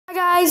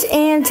guys,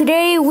 and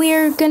today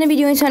we're going to be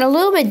doing something a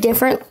little bit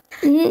different.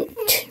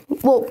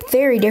 Well,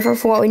 very different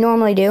from what we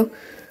normally do.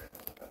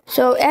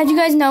 So, as you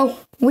guys know,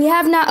 we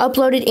have not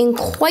uploaded in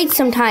quite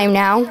some time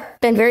now.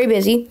 Been very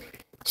busy.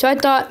 So I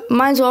thought,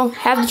 might as well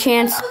have the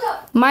chance.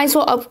 Might as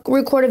well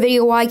record a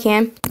video while I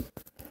can.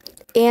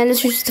 And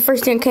this was just the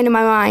first thing that came to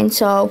my mind.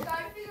 So,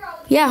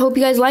 yeah, I hope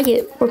you guys like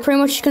it. We're pretty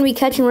much just going to be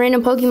catching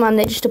random Pokemon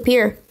that just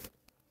appear.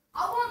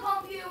 I'll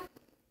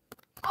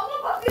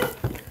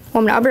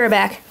I'll be right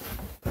back.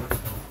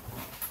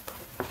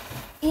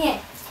 Ian,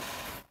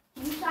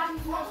 can you stop me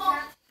from those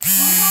turns?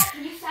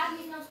 Can you stop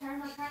me from those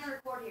turns? I'm trying to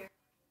record here.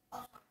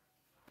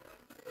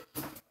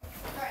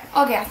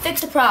 Okay, I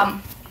fixed the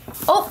problem.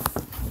 Oh!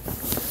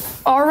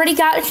 Already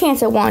got a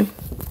chance at one.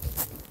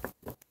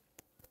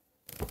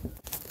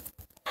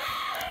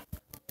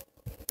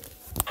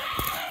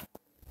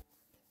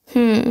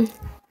 I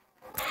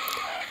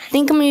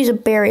think I'm gonna use a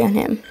berry on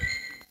him.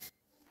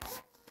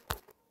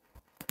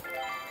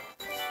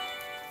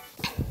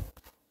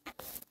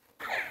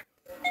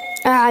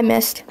 I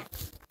missed.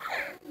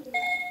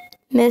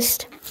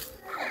 Missed.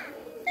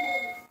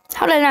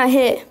 How did I not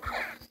hit?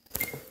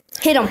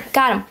 Hit him.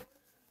 Got him.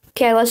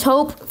 Okay, let's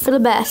hope for the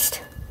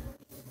best.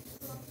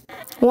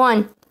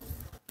 1,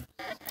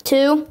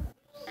 2,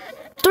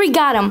 3.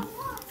 Got him.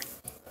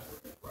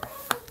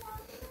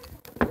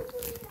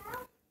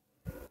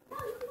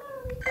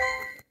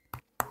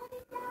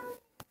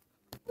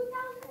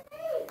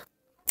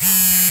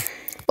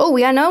 Oh, we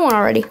got another one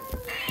already.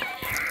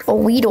 A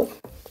Weedle.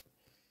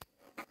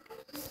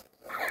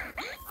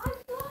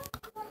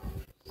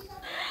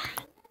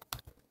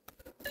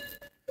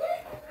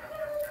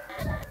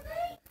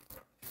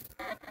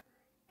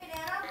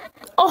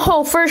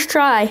 Oh, first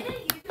try.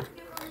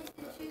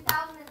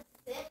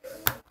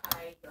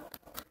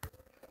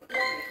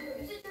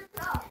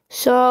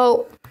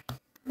 So,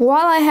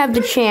 while I have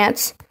the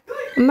chance,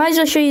 I might as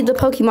well show you the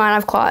Pokemon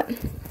I've caught.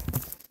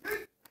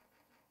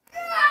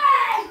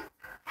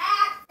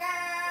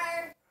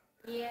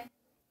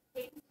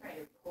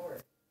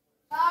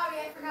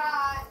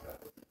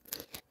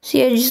 So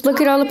yeah, just look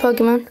at all the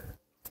Pokemon.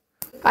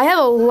 I have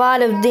a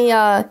lot of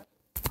the,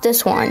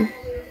 this one.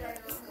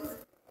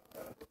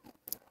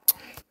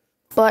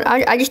 But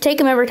I just take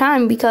them every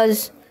time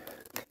because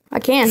I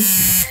can.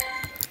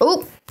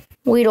 Oh,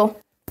 Weedle.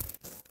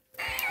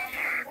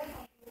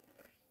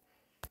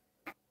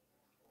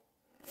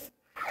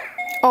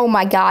 Oh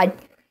my god.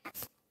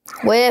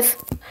 Whiff.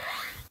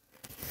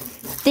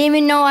 Didn't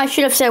even know I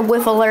should have said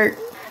whiff alert.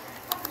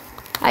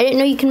 I didn't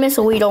know you can miss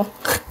a Weedle.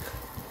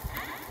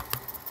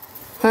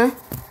 Huh?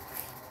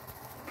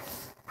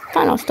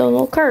 I know, still a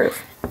little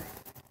curve.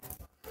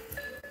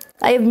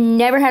 I have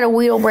never had a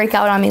Weedle break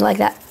out on me like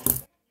that.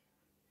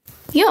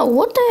 Yo,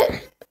 what the?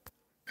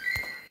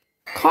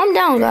 Calm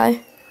down, guy.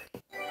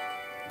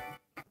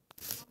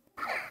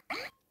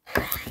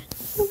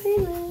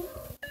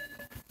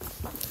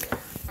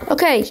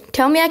 Okay,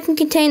 tell me I can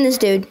contain this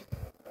dude.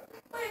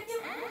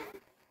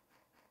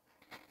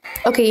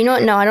 Okay, you know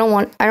what? No, I don't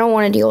want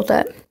to deal with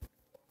that.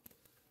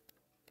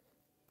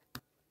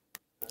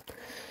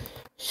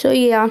 So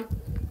yeah,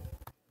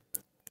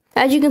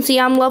 as you can see,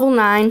 I'm level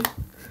 9.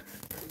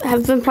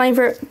 I've been playing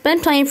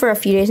for a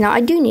few days now.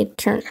 I do need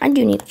to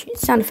change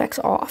sound effects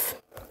off.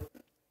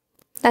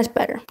 That's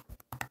better.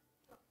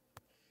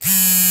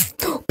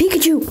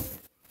 Pikachu!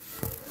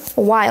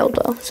 Wild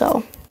though,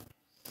 so.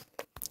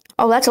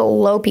 Oh, that's a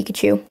low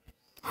Pikachu.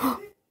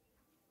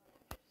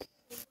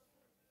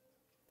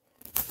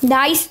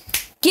 Nice.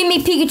 Give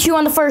me Pikachu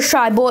on the first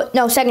try, boy.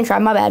 No, second try,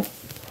 my bad.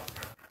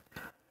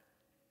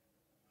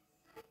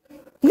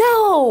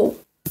 No!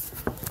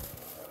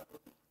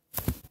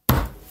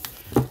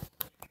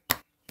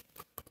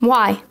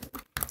 Why?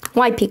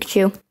 Why,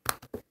 Pikachu?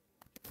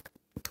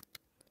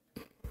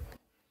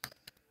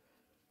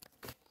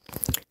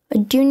 I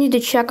do need to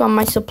check on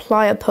my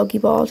supply of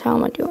Pokeballs. How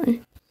am I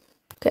doing?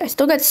 Okay, I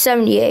still got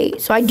 78,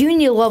 so I do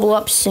need to level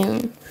up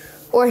soon.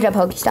 Or hit a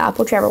Pokestop,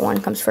 whichever one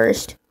comes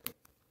first.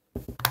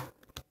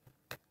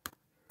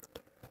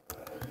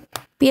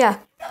 But yeah,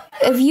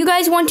 if you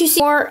guys want to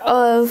see more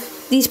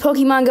of these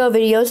Pokemon Go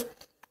videos,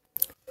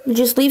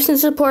 just leave some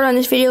support on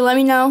this video. Let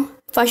me know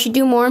if I should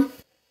do more.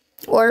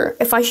 Or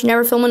if I should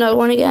never film another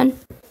one again.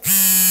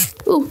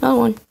 Ooh, another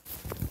one.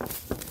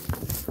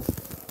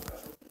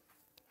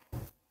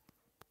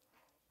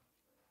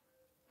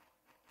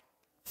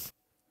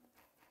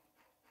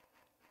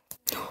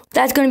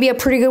 That's going to be a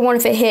pretty good one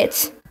if it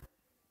hits.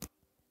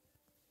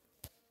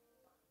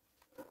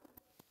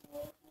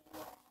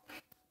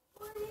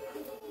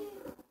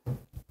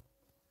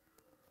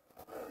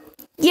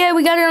 Yeah,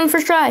 we got it on the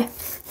first try.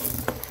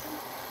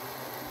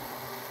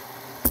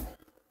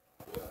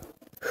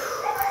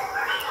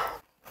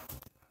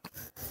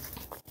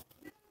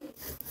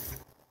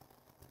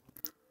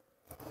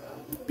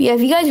 Yeah,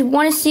 if you guys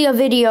want to see a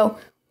video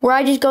where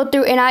I just go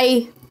through and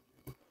I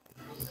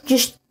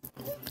just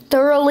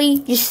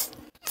thoroughly just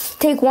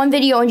take one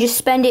video and just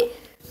spend it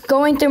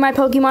going through my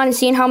Pokemon and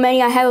seeing how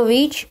many I have of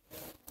each,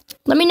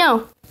 let me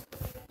know.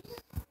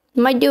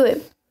 I might do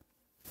it.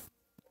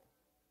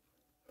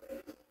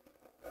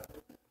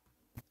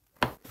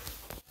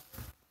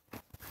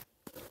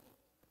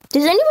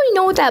 Does anybody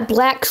know what that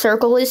black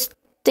circle is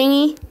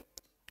thingy?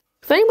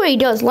 If anybody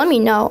does, let me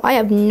know. I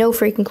have no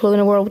freaking clue in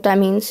the world what that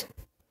means.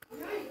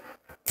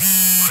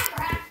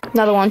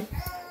 Another one.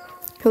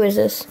 Who is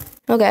this?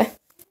 Okay.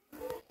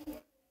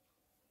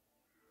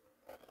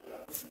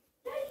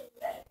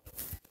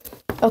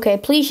 Okay,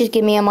 please just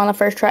give me him on the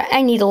first try.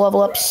 I need to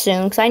level up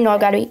soon, because I know I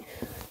gotta be...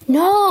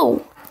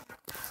 No!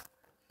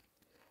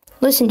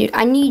 Listen, dude,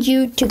 I need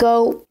you to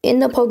go in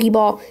the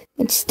Pokeball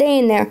and stay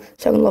in there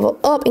so I can level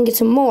up and get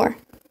some more.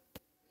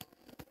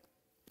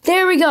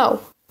 There we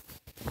go.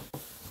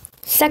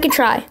 Second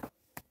try.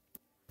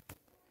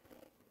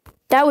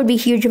 That would be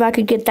huge if I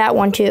could get that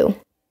one, too.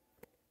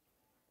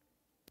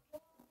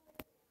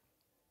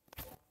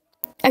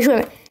 Actually,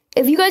 wait a minute.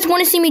 If you guys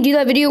want to see me do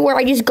that video where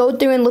I just go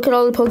through and look at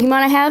all the Pokemon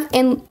I have,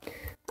 and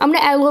I'm going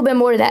to add a little bit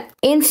more to that,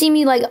 and see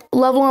me, like,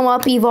 level them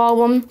up, evolve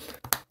them,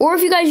 or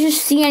if you guys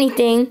just see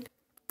anything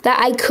that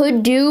I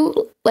could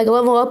do, like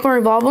level up or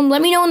evolve them,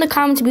 let me know in the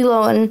comments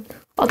below, and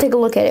I'll take a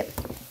look at it.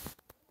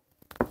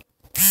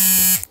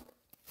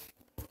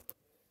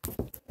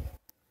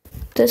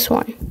 This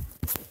one.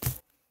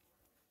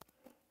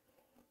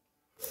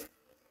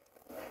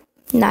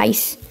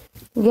 Nice.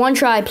 One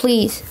try,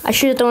 please. I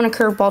should have thrown a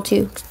curveball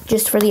too,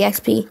 just for the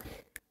XP.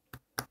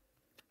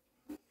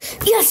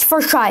 Yes,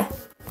 first try.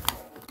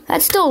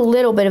 That's still a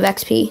little bit of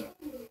XP.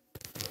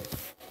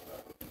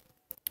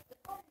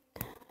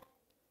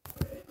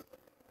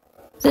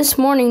 This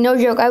morning, no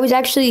joke, I was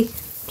actually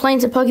playing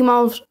some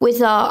Pokemon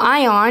with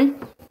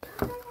Ion,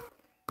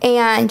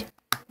 and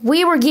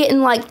we were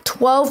getting like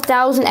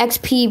 12,000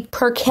 XP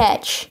per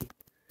catch,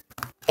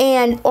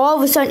 and all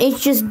of a sudden it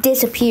just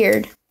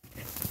disappeared.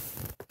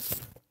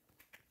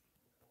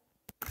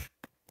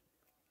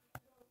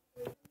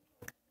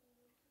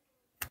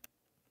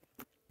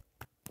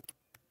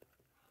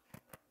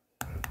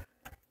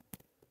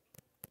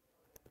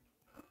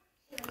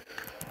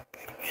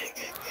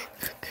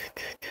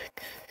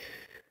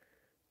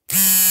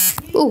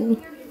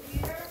 Ooh.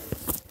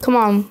 Come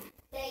on.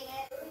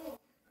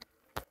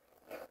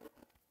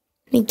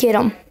 Let me get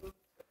him.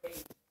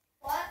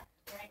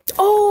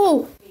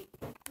 Oh!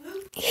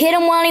 Hit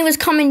him while he was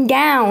coming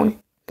down.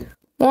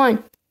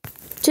 1,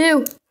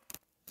 2.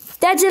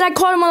 That's it. I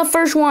caught him on the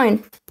first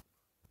one.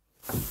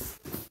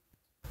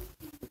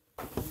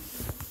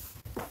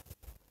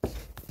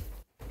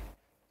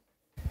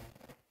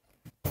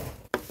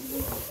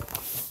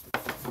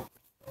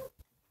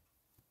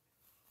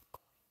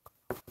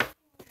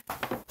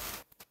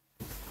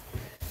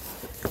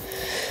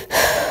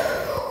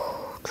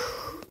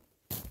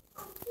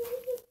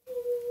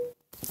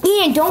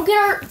 Ian, don't get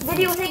our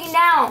video taken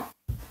down.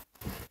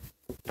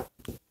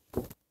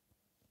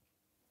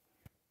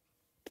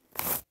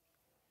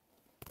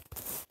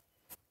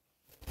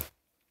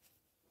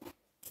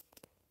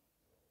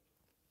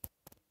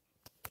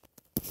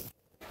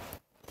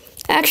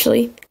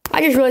 Actually,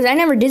 I just realized I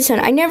never did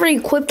something. I never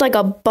equipped like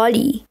a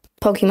buddy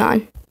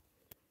Pokemon.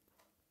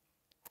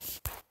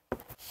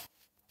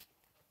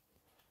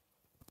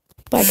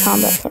 By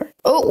combat card.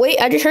 Oh, wait,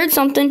 I just heard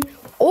something.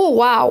 Oh,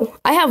 wow.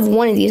 I have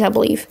one of these, I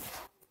believe.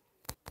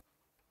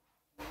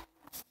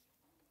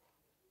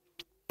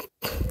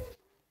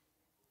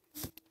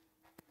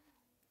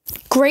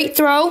 Great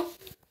throw.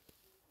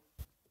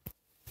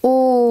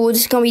 Oh,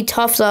 this is going to be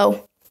tough,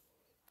 though.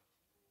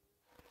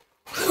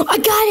 I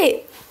got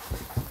it.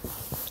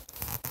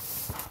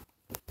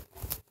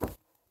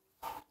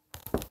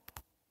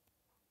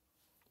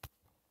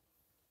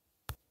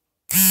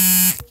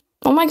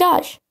 Oh, my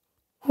gosh.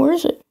 Where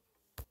is it?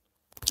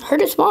 I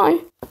heard it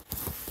spawn.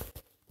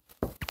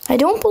 I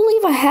don't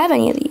believe I have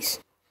any of these.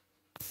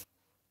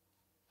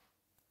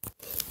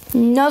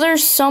 Another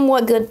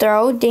somewhat good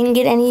throw. Didn't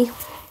get any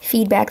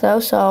feedback though,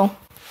 so.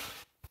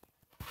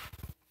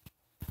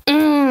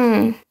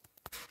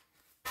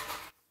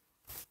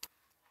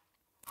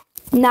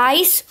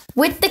 Nice.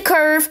 With the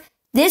curve.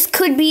 This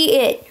could be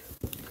it.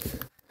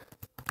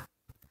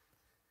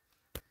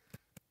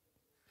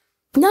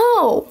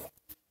 No.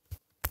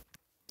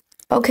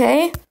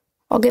 Okay.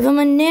 I'll give him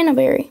a Nano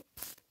Berry.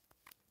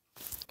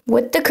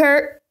 With the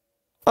curve.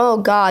 Oh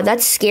god,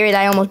 that's scary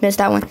that I almost missed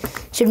that one.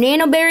 So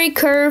Nano Berry,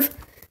 curve.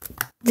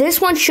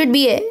 This one should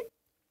be it.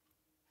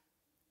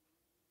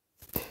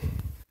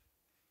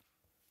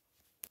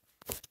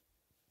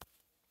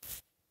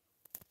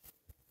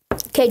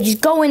 Okay,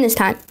 just go in this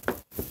time.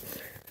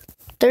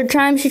 Third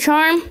time's the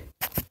charm.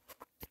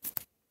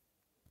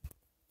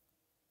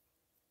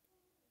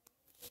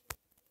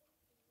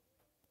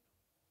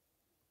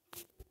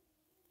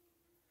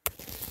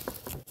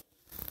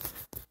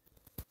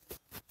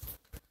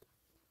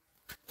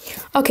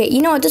 Okay,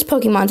 you know what? This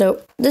Pokemon's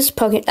out.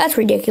 That's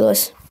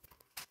ridiculous.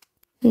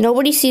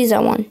 Nobody sees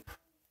that one.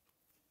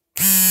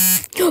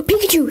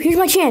 Pikachu, here's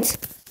my chance.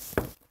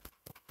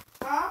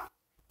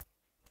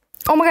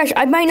 Oh my gosh,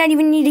 I might not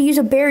even need to use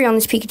a berry on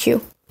this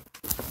Pikachu.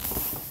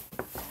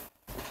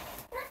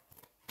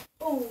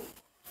 Oh.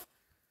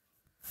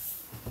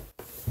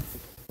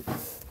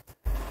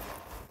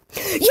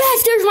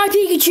 Yes, there's my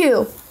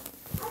Pikachu.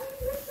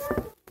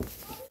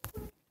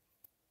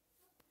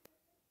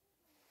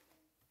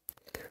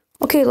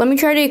 Okay, let me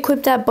try to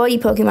equip that buddy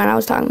Pokemon I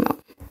was talking about.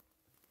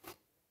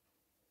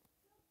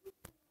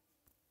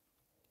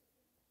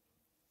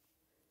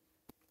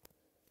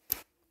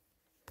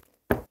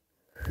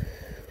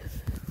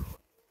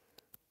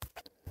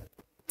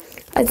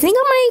 I think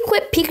I'm gonna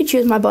equip Pikachu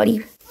as my buddy.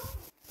 Is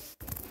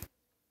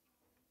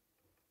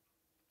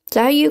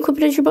that how you equip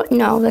it as your buddy?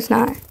 No, that's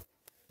not.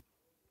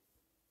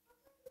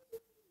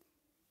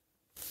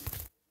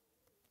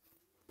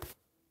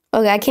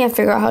 Okay, I can't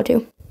figure out how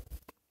to.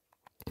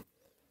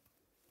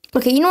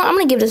 Okay, you know what? I'm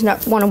gonna give this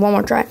one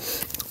more try.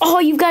 Oh,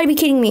 you've got to be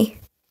kidding me.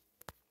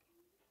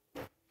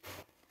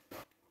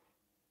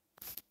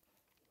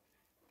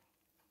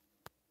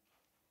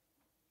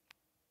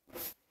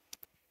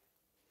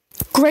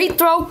 Great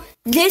throw.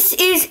 This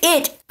is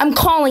it. I'm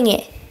calling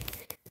it.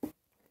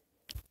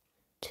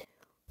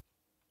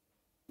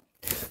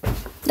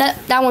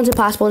 That one's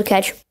impossible to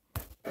catch.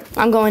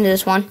 I'm going to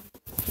this one.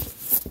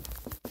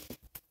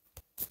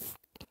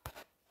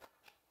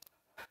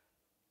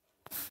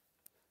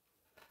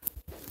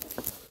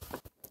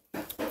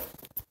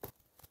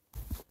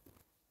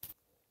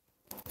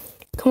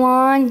 Come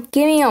on,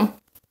 give me him.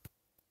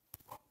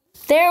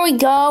 There we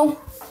go.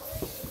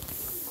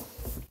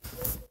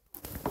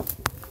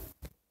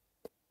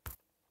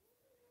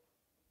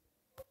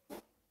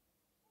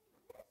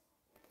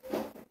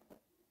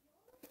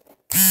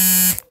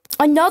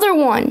 Another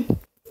one.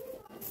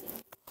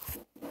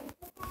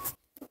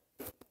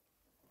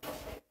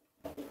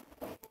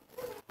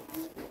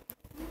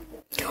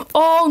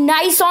 Oh,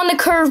 nice on the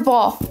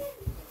curveball.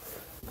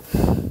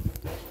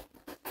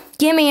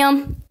 Give me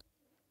him.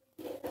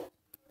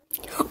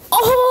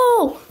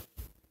 Oh!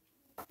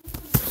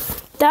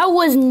 That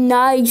was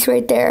nice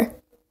right there.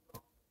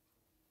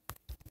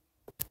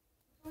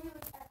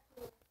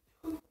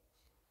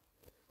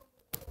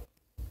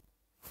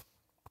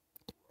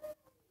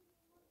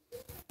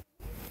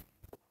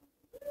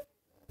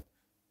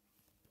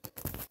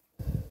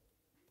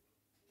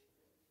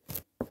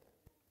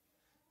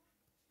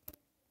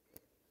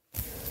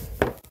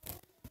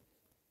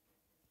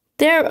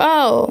 There,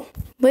 oh,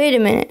 wait a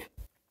minute.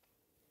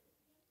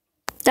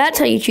 That's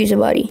how you choose a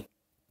buddy.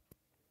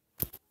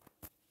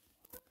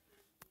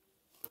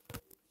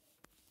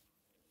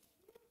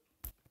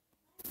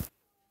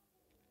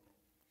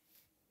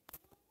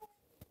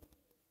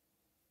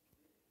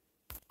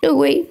 Oh,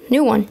 wait,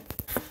 new one.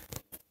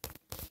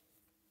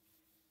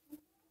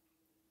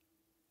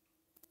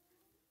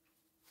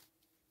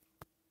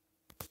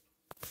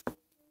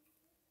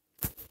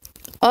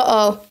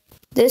 Uh-oh,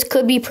 this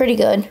could be pretty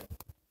good.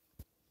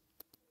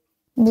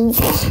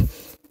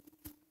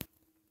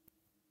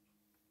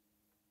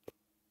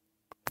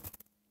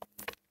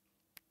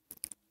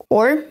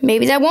 Or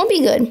maybe that won't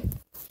be good.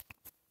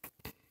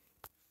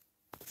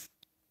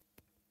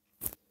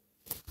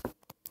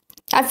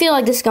 I feel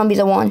like this is gonna be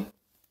the one.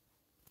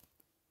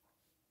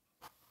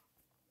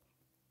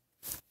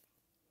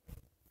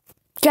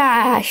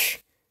 Gosh.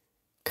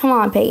 Come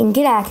on, Peyton,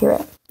 get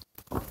accurate.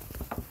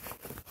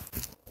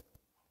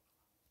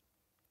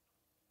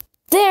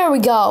 There we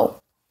go.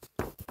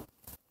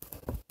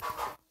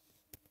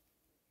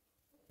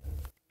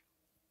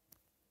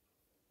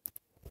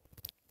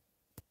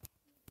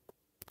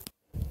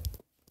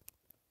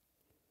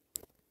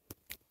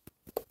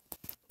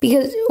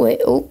 Because,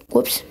 wait, oh,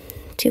 whoops.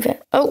 Too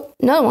fast. Oh,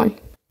 another one.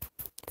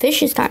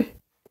 Fish this time.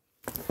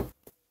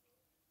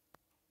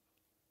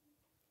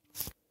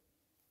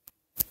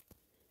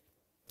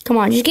 Come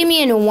on, just give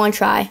me in one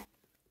try.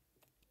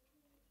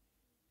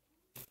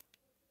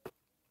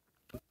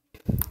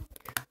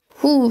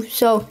 Ooh,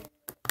 so.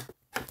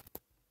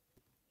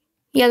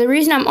 Yeah, the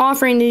reason I'm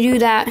offering to do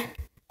that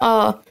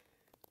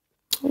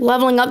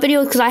leveling up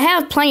video is because I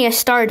have plenty of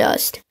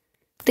Stardust.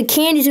 The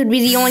candies would be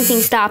the only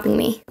thing stopping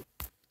me.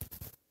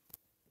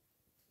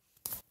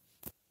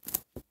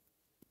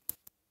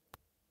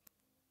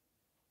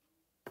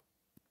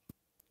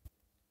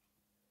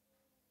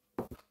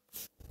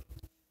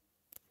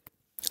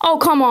 Oh,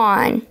 come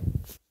on.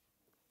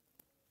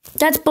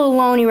 That's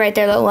baloney right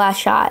there, the last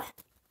shot.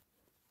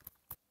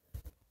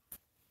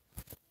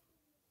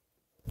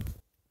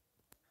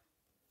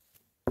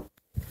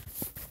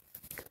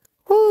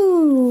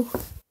 Woo.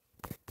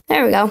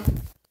 There we go.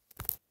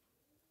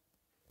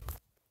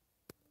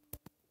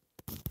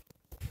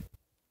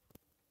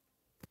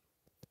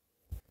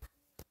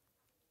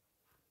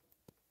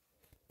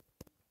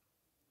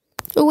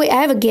 Oh, wait, I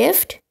have a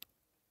gift?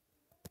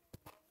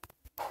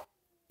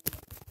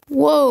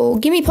 Whoa,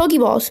 give me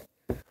Pokeballs.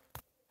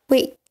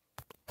 Wait,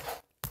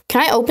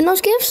 can I open those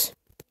gifts?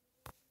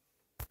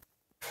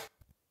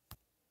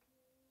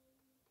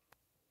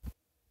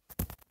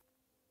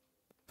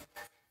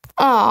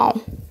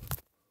 Oh.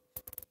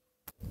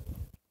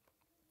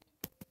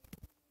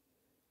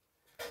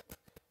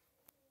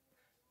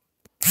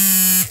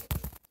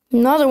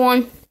 Another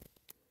one.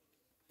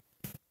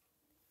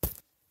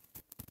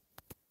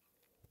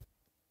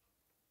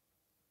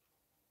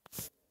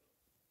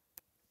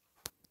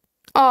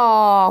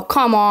 Oh,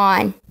 come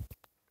on.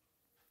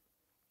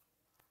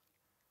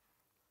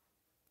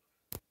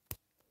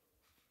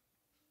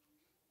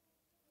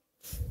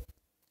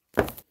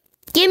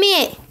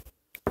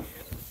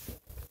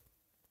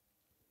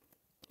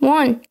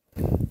 1,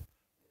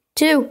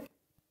 2.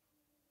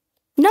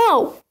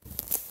 No!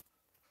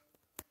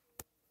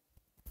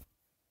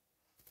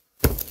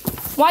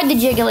 Why did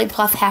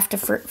Jigglypuff have to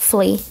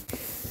flee?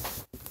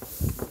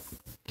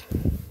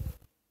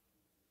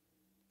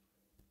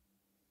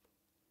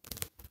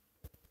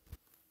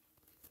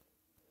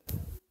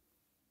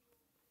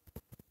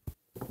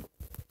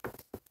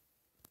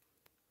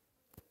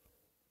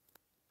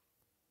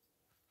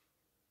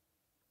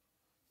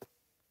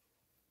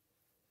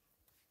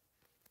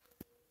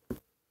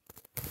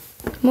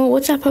 Well,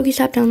 what's that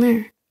Pokestop down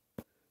there?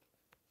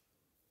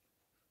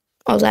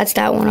 Oh, that's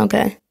that one,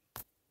 okay.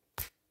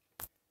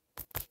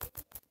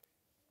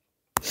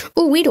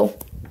 Ooh, Weedle.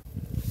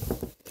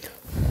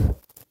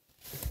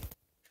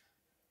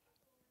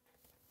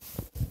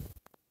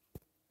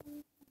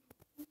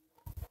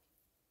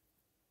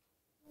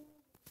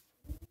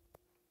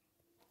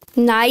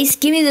 Nice.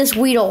 Give me this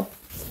Weedle.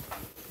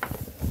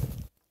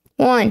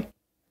 1,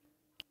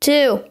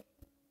 2,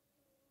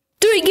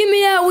 3. Give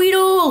me that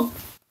Weedle.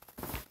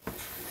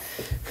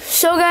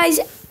 So, guys,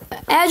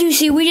 as you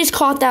see, we just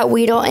caught that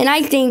Weedle, and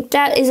I think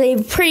that is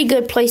a pretty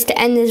good place to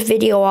end this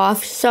video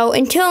off. So,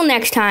 until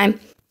next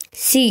time,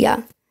 see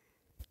ya.